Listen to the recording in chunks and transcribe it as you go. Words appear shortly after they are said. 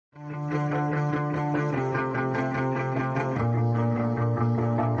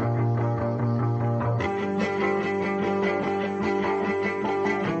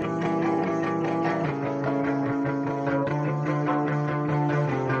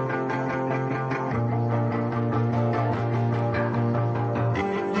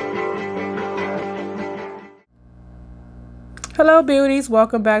Hello beauties,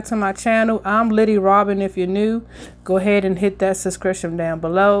 welcome back to my channel. I'm Liddy Robin. If you're new, go ahead and hit that subscription down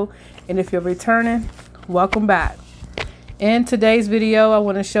below, and if you're returning, welcome back. In today's video I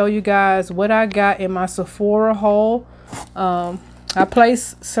want to show you guys what I got in my Sephora haul. I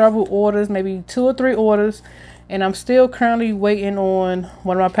placed several orders, maybe 2 or 3 orders, and I'm still currently waiting on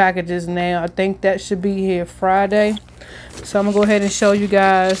one of my packages now. I think that should be here Friday, so I'm gonna go ahead and show you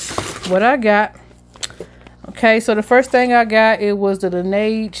guys what I got. Okay, so the first thing I got, it was the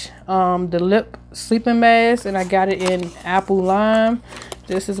Makiage, the lip sleeping mask, and I got it in apple lime.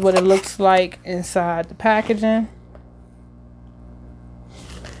 This is what it looks like inside the packaging.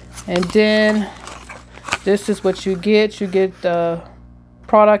 And then this is what you get. You get the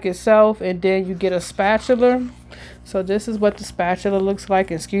product itself, and then you get a spatula. So this is what the spatula looks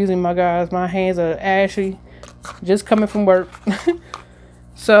like. Excuse me, my guys, my hands are ashy, just coming from work.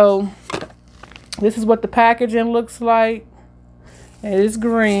 So this is what the packaging looks like. It is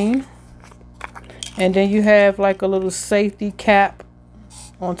green. And then you have like a little safety cap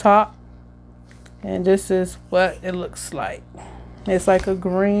on top. And this is what it looks like. It's like a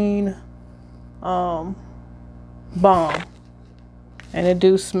green balm. And it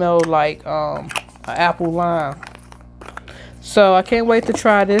do smell like an apple lime. So I can't wait to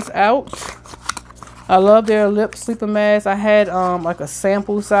try this out. I love their lip sleeping mask. I had like a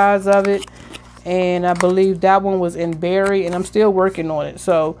sample size of it, and I believe that one was in berry, and I'm still working on it.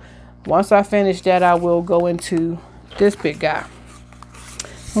 So once I finish that, I will go into this big guy.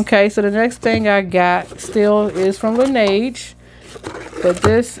 Okay, so the next thing I got still is from Makiage, but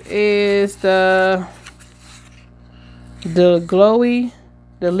this is the lip glowy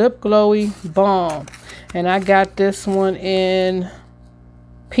balm, and I got this one in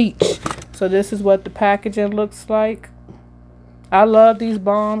peach. So this is what the packaging looks like. I love these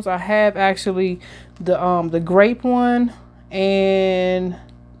balms. I have actually the grape one, and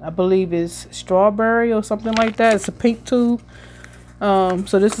I believe it's strawberry or something like that. It's a pink tube.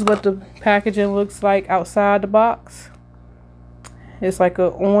 So this is what the packaging looks like outside the box. It's like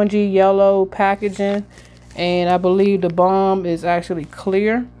a orangey yellow packaging, and I believe the balm is actually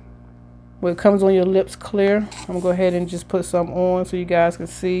clear. When it comes on your lips clear. I'm gonna go ahead and just put some on so you guys can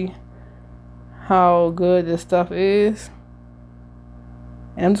see how good this stuff is.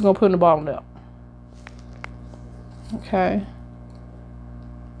 And I'm just going to put it in the bottom up. Okay.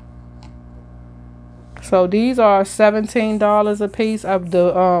 So these are $17 a piece. Of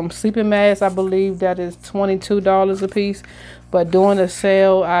the sleeping mask, I believe that is $22 a piece. But during the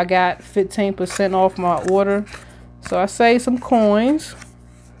sale, I got 15% off my order. So I saved some coins.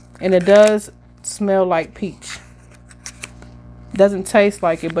 And it does smell like peach. Doesn't taste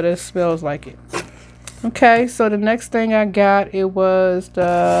like it, but it smells like it. Okay, so the next thing I got, it was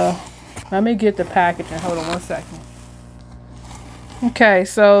the, let me get the packaging, hold on one second. Okay,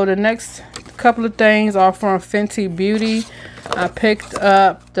 so the next couple of things are from Fenty Beauty. I picked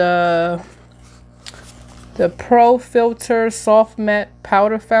up the Pro Filter Soft Matte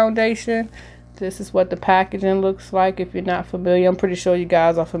Powder Foundation. This is what the packaging looks like. If you're not familiar, I'm pretty sure you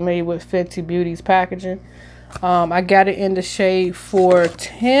guys are familiar with Fenty Beauty's packaging. I got it in the shade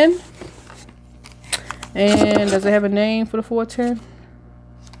 410. And does it have a name for the 410?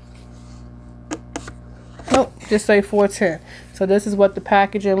 Nope, just say 410. So this is what the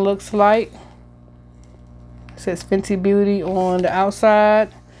packaging looks like. It says Fenty Beauty on the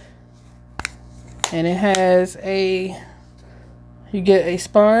outside. And it has you get a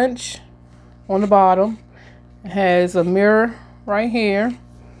sponge on the bottom. It has a mirror right here.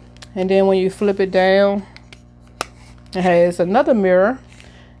 And then when you flip it down, it has another mirror.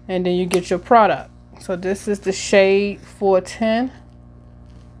 And then you get your product. So this is the shade 410.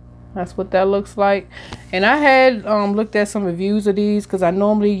 That's what that looks like. And I had looked at some reviews of these because I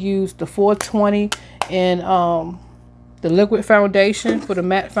normally use the 420 in the liquid foundation for the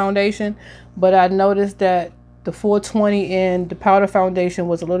matte foundation. But I noticed that the 420 in the powder foundation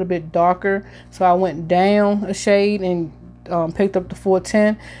was a little bit darker. So I went down a shade and picked up the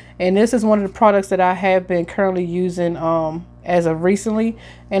 410. And this is one of the products that I have been currently using as of recently,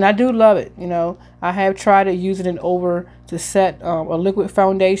 and I do love it. You know, I have tried it using it over to set a liquid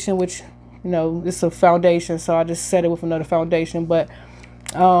foundation, which, you know, it's a foundation, so I just set it with another foundation. But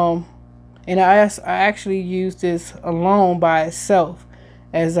and I actually use this alone by itself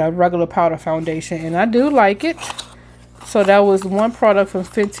as a regular powder foundation, and I do like it. So that was one product from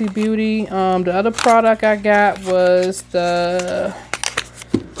Fenty Beauty. The other product I got was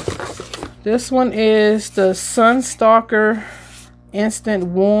this one is the Sunstalker Instant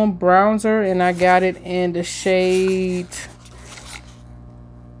Warm Bronzer, and I got it in the shade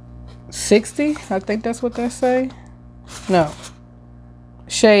 60. I think that's what they say. No,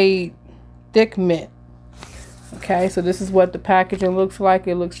 shade Thick Mint. Okay, so this is what the packaging looks like.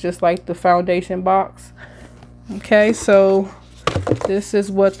 It looks just like the foundation box. Okay, so this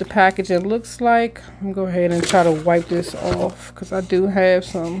is what the packaging looks like. I'm gonna go ahead and try to wipe this off because I do have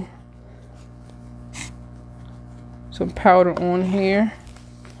some powder on here.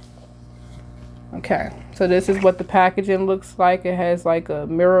 Okay, so this is what the packaging looks like. It has like a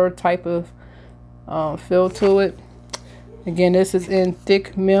mirror type of feel to it. Again, this is in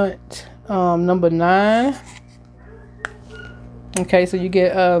Thick Mint number 9. Okay, so you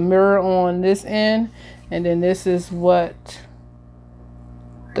get a mirror on this end, and then this is what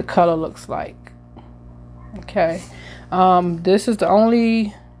the color looks like. Okay, this is the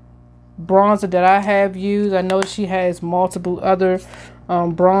only bronzer that I have used. I know she has multiple other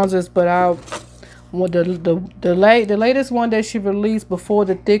bronzers, but the latest one that she released before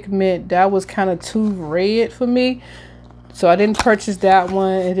the Thick Mint, that was kind of too red for me, so I didn't purchase that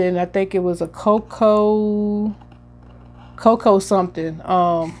one. And then I think it was a cocoa something.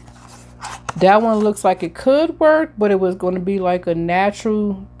 That one looks like it could work, but it was going to be like a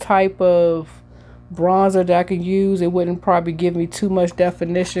natural type of bronzer that I could use. It wouldn't probably give me too much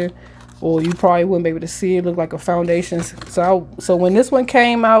definition, or you probably wouldn't be able to see it. Look like a foundation. So when this one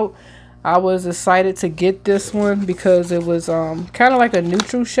came out, I was excited to get this one because it was kind of like a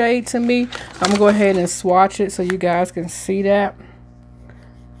neutral shade to me. I'm gonna go ahead and swatch it so you guys can see that.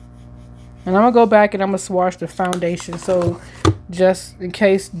 And I'm gonna go back and I'm gonna swatch the foundation, so just in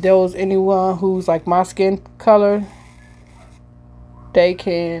case there was anyone who's like my skin color, they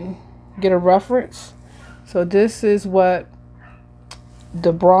can get a reference. So this is what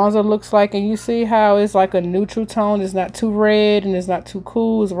the bronzer looks like, and you see how it's like a neutral tone. It's not too red and it's not too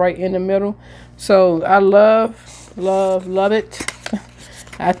cool. It's right in the middle. So I love it.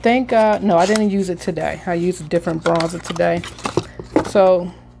 I think no, I didn't use it today. I used a different bronzer today.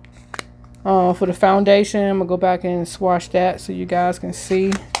 So for the foundation, I'm gonna go back and swatch that so you guys can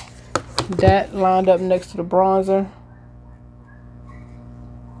see that lined up next to the bronzer.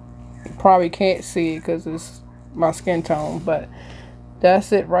 You probably can't see it because it's my skin tone, but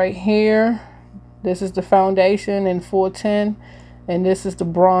that's it right here. This is the foundation in 410, and this is the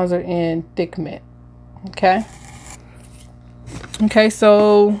bronzer in Thick Mint. Okay,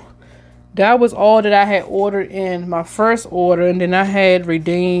 so that was all that I had ordered in my first order, and then I had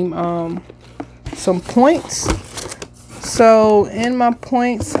redeemed some points. So in my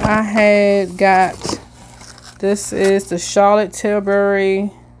points, I had got, this is the Charlotte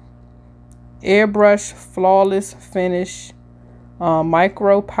Tilbury Airbrush Flawless Finish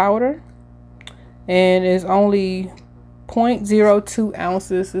micro powder, and it's only 0.02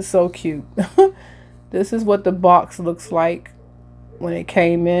 ounces. It's so cute. This is what the box looks like when it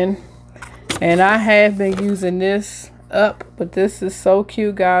came in, and I have been using this up, but this is so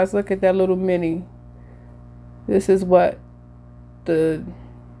cute, guys. Look at that little mini. This is what the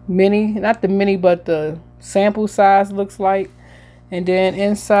mini, not the mini, but the sample size looks like. And then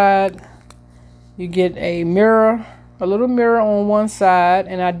inside you get a mirror, a little mirror on one side,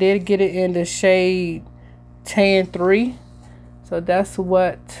 and I did get it in the shade Tan 3. So that's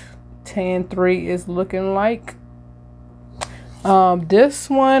what Tan 3 is looking like. This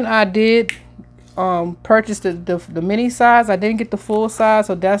one I did purchase the mini size. I didn't get the full size,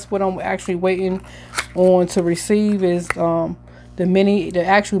 so that's what I'm actually waiting on to receive, is the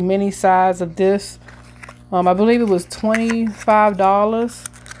actual mini size of this. I believe it was $25,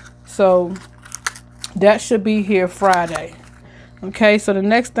 so that should be here Friday. Okay, so the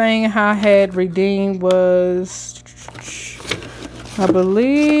next thing I had redeemed was, I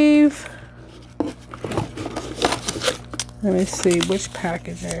believe, let me see which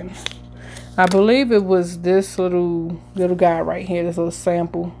packaging. I believe it was this little guy right here, this little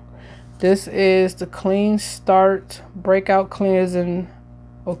sample. This is the Clean Start Breakout Cleansing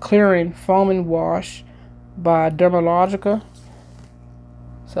or Clearing Foaming Wash by Dermalogica.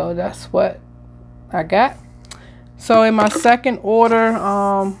 So that's what I got. So in my second order,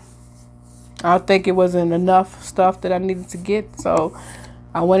 I think it wasn't enough stuff that I needed to get, so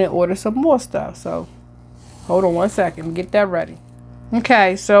I went and ordered some more stuff. So hold on one second, get that ready.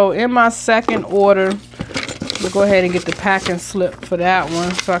 Okay, so in my second order, we'll go ahead and get the packing slip for that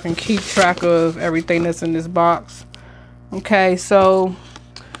one so I can keep track of everything that's in this box. Okay, so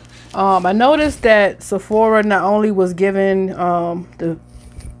I noticed that Sephora not only was giving the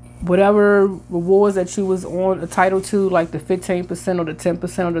whatever rewards that you was on entitled to, like the 15% or the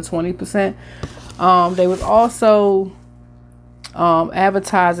 10% or the 20%, they was also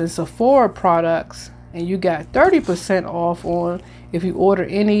advertising Sephora products, and you got 30% off on if you order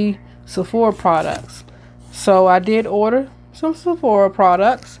any Sephora products. So I did order some Sephora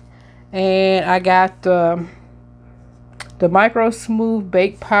products, and I got the Micro Smooth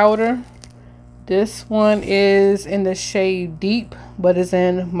Bake Powder. This one is in the shade Deep, but it's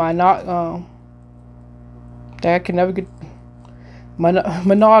in my that I can never get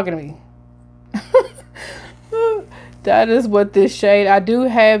monogamy. That is what this shade. I do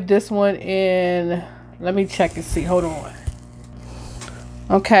have this one in, let me check and see, hold on.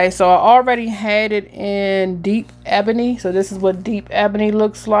 Okay, so I already had it in Deep Ebony. So this is what Deep Ebony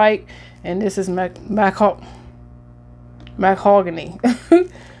looks like, and this is Mahogany.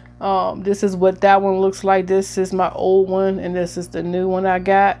 This is what that one looks like. This is my old one, and this is the new one I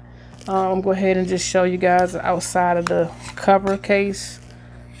got. I'm going to go ahead and just show you guys outside of the cover case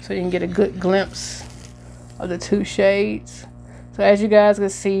so you can get a good glimpse of the two shades. So as you guys can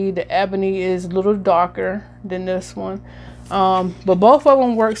see, the ebony is a little darker than this one, but both of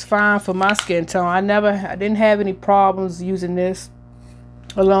them works fine for my skin tone. I didn't have any problems using this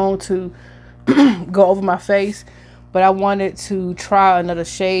alone to go over my face, but I wanted to try another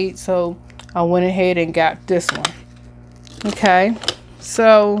shade, so I went ahead and got this one. Okay,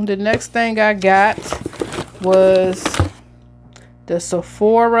 so the next thing I got was the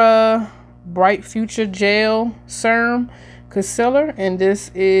Sephora Bright Future Gel Serum Concealer, and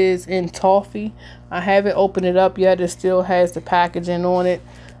this is in Toffee. I haven't opened it up yet. It still has the packaging on it,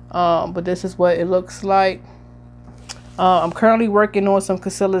 but this is what it looks like. I'm currently working on some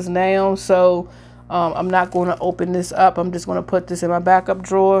concealers now, so I'm not going to open this up. I'm just going to put this in my backup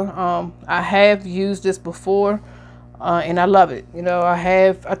drawer. I have used this before, and I love it. You know,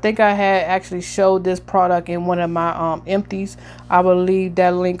 I think I had actually showed this product in one of my empties. I will leave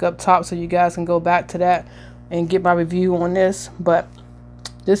that link up top so you guys can go back to that and get my review on this. But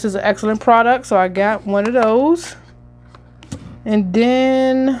this is an excellent product, so I got one of those. And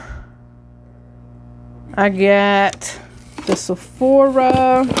then I got the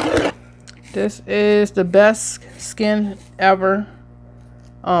Sephora. This is the Best Skin Ever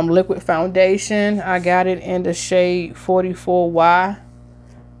liquid foundation. I got it in the shade 44Y,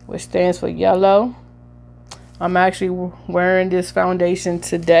 which stands for yellow. I'm actually wearing this foundation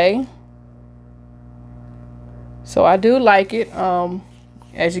today, so I do like it.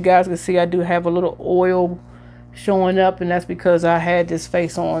 As you guys can see, I do have a little oil showing up, and that's because I had this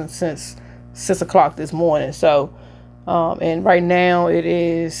face on since 6 o'clock this morning. So and right now it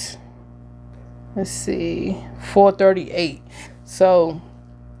is, let's see, 4:38. So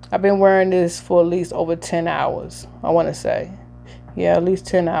I've been wearing this for at least over 10 hours. I want to say, yeah, at least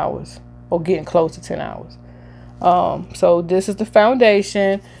 10 hours, or getting close to 10 hours. So this is the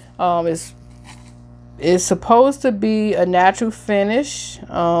foundation. It's supposed to be a natural finish.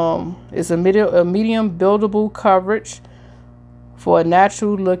 It's a medium buildable coverage for a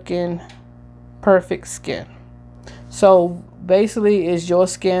natural looking perfect skin. So basically it's your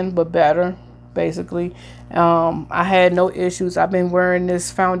skin but better, basically. I had no issues. I've been wearing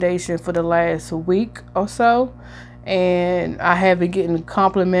this foundation for the last week or so, and I have been getting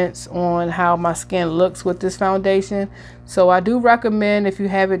compliments on how my skin looks with this foundation. So I do recommend, if you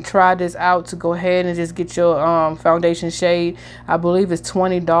haven't tried this out, to go ahead and just get your foundation shade. I believe it's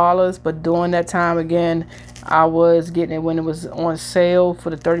 $20, but during that time, again, I was getting it when it was on sale for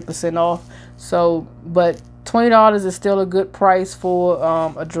the 30% off. So, but $20 is still a good price for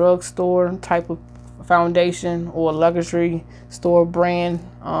a drugstore type of foundation or luxury store brand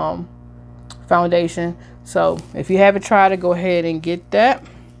foundation. So if you haven't tried it, go ahead and get that.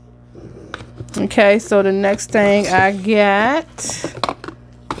 Okay, so the next thing I got,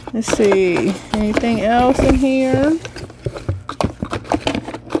 let's see, anything else in here?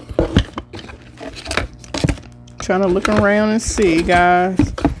 Trying to look around and see, guys.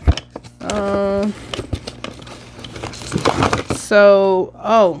 So,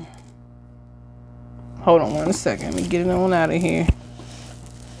 oh, hold on one second. Let me get it on out of here.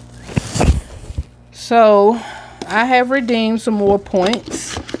 So I have redeemed some more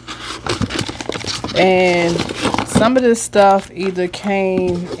points, and some of this stuff either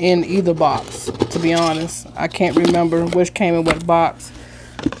came in either box, to be honest. I can't remember which came in what box,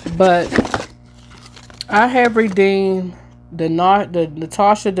 but I have redeemed the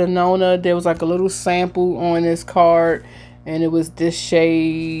Natasha Denona. There was like a little sample on this card, and it was this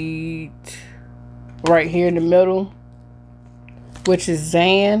shade right here in the middle, which is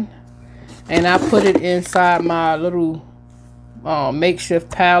Zan. And I put it inside my little makeshift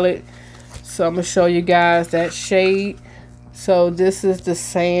palette. So I'm going to show you guys that shade. So this is the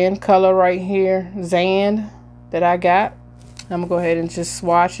sand color right here, Zan, that I got. I'm going to go ahead and just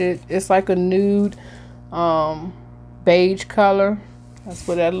swatch it. It's like a nude beige color. That's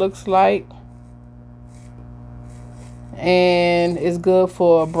what that looks like. and it's good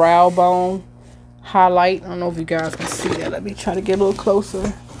for a brow bone highlight. I don't know if you guys can see that. Let me try to get a little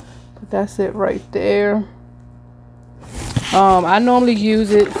closer. But that's it right there. I normally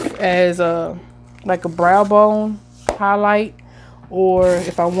use it as like a brow bone highlight, or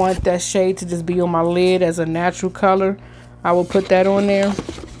if I want that shade to just be on my lid as a natural color, I will put that on there.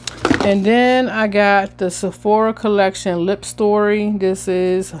 And then I got the Sephora collection lip story. This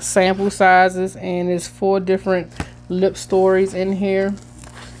is sample sizes, and it's 4 different lip stories in here.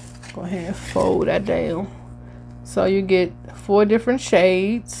 Go ahead and fold that down. So you get 4 different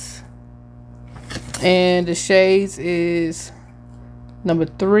shades, and the shades is number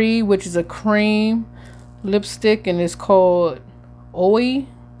 3, which is a cream lipstick, and it's called OUI,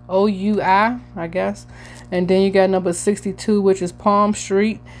 O-U-I, I guess. And then you got number 62, which is Palm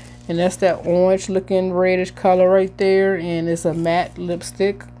Street, and that's that orange looking reddish color right there, and it's a matte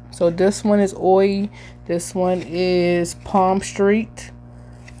lipstick. So this one is OUI, this one is Palm Street.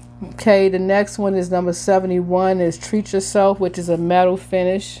 Okay, the next one is number 71, is Treat Yourself, which is a metal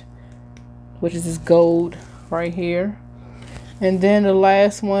finish, which is this gold right here. And then the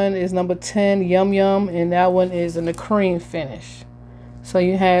last one is number 10, Yum Yum, and that one is in a cream finish. So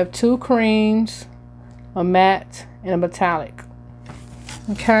you have 2 creams, a matte, and a metallic.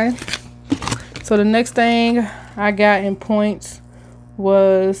 Okay, so the next thing I got in points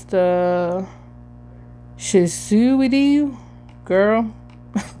was the Juvia girl.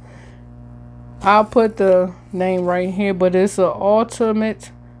 I'll put the name right here, but it's an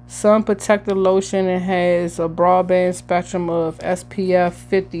ultimate sun protector lotion. It has a broadband spectrum of SPF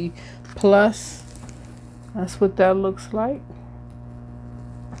 50 plus. That's what that looks like.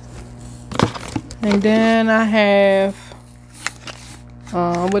 And then I have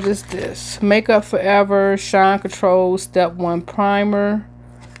what is this? Makeup Forever Shine Control Step 1 Primer,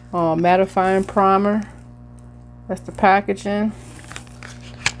 mattifying primer. That's the packaging.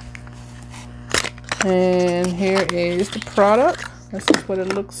 And here is the product. This is what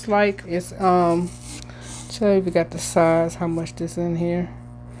it looks like. It's tell you if you got the size, how much this in here.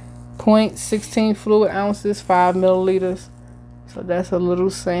 0.16 fluid ounces, 5 milliliters. So that's a little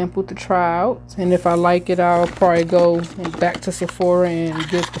sample to try out. And if I like it, I'll probably go back to Sephora and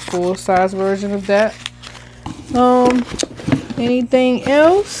get the full size version of that. Anything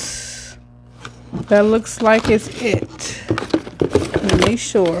else? That looks like it's it. Let me make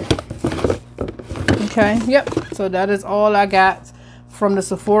sure. Okay, yep, so that is all I got from the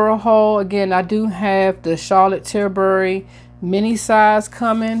Sephora haul. Again, I do have the Charlotte Tilbury mini size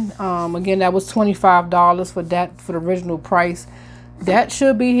coming. Again, that was $25 for that, for the original price. That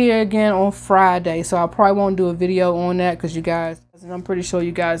should be here again on Friday, so I probably won't do a video on that because you guys, and I'm pretty sure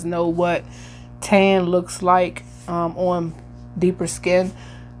you guys know what tan looks like on deeper skin.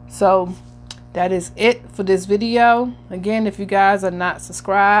 So that is it for this video. Again, if you guys are not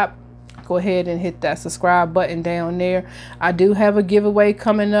subscribed, go ahead and hit that subscribe button down there. I do have a giveaway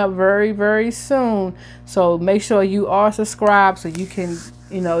coming up very soon, so make sure you are subscribed so you can,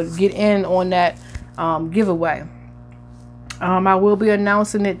 you know, get in on that giveaway. I will be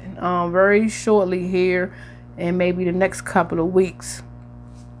announcing it very shortly here, and maybe the next couple of weeks.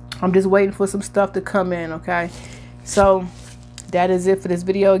 I'm just waiting for some stuff to come in. Okay, so that is it for this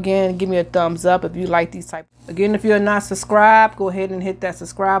video. Again, give me a thumbs up if you like these type. Again, if you're not subscribed, go ahead and hit that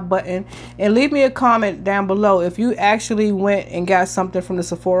subscribe button and leave me a comment down below if you actually went and got something from the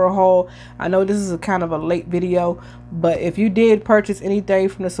Sephora haul. I know this is a kind of a late video, but if you did purchase anything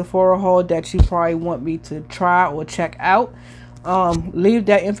from the Sephora haul that you probably want me to try or check out, leave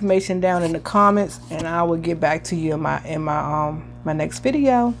that information down in the comments, and I will get back to you in my next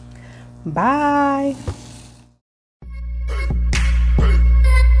video. Bye.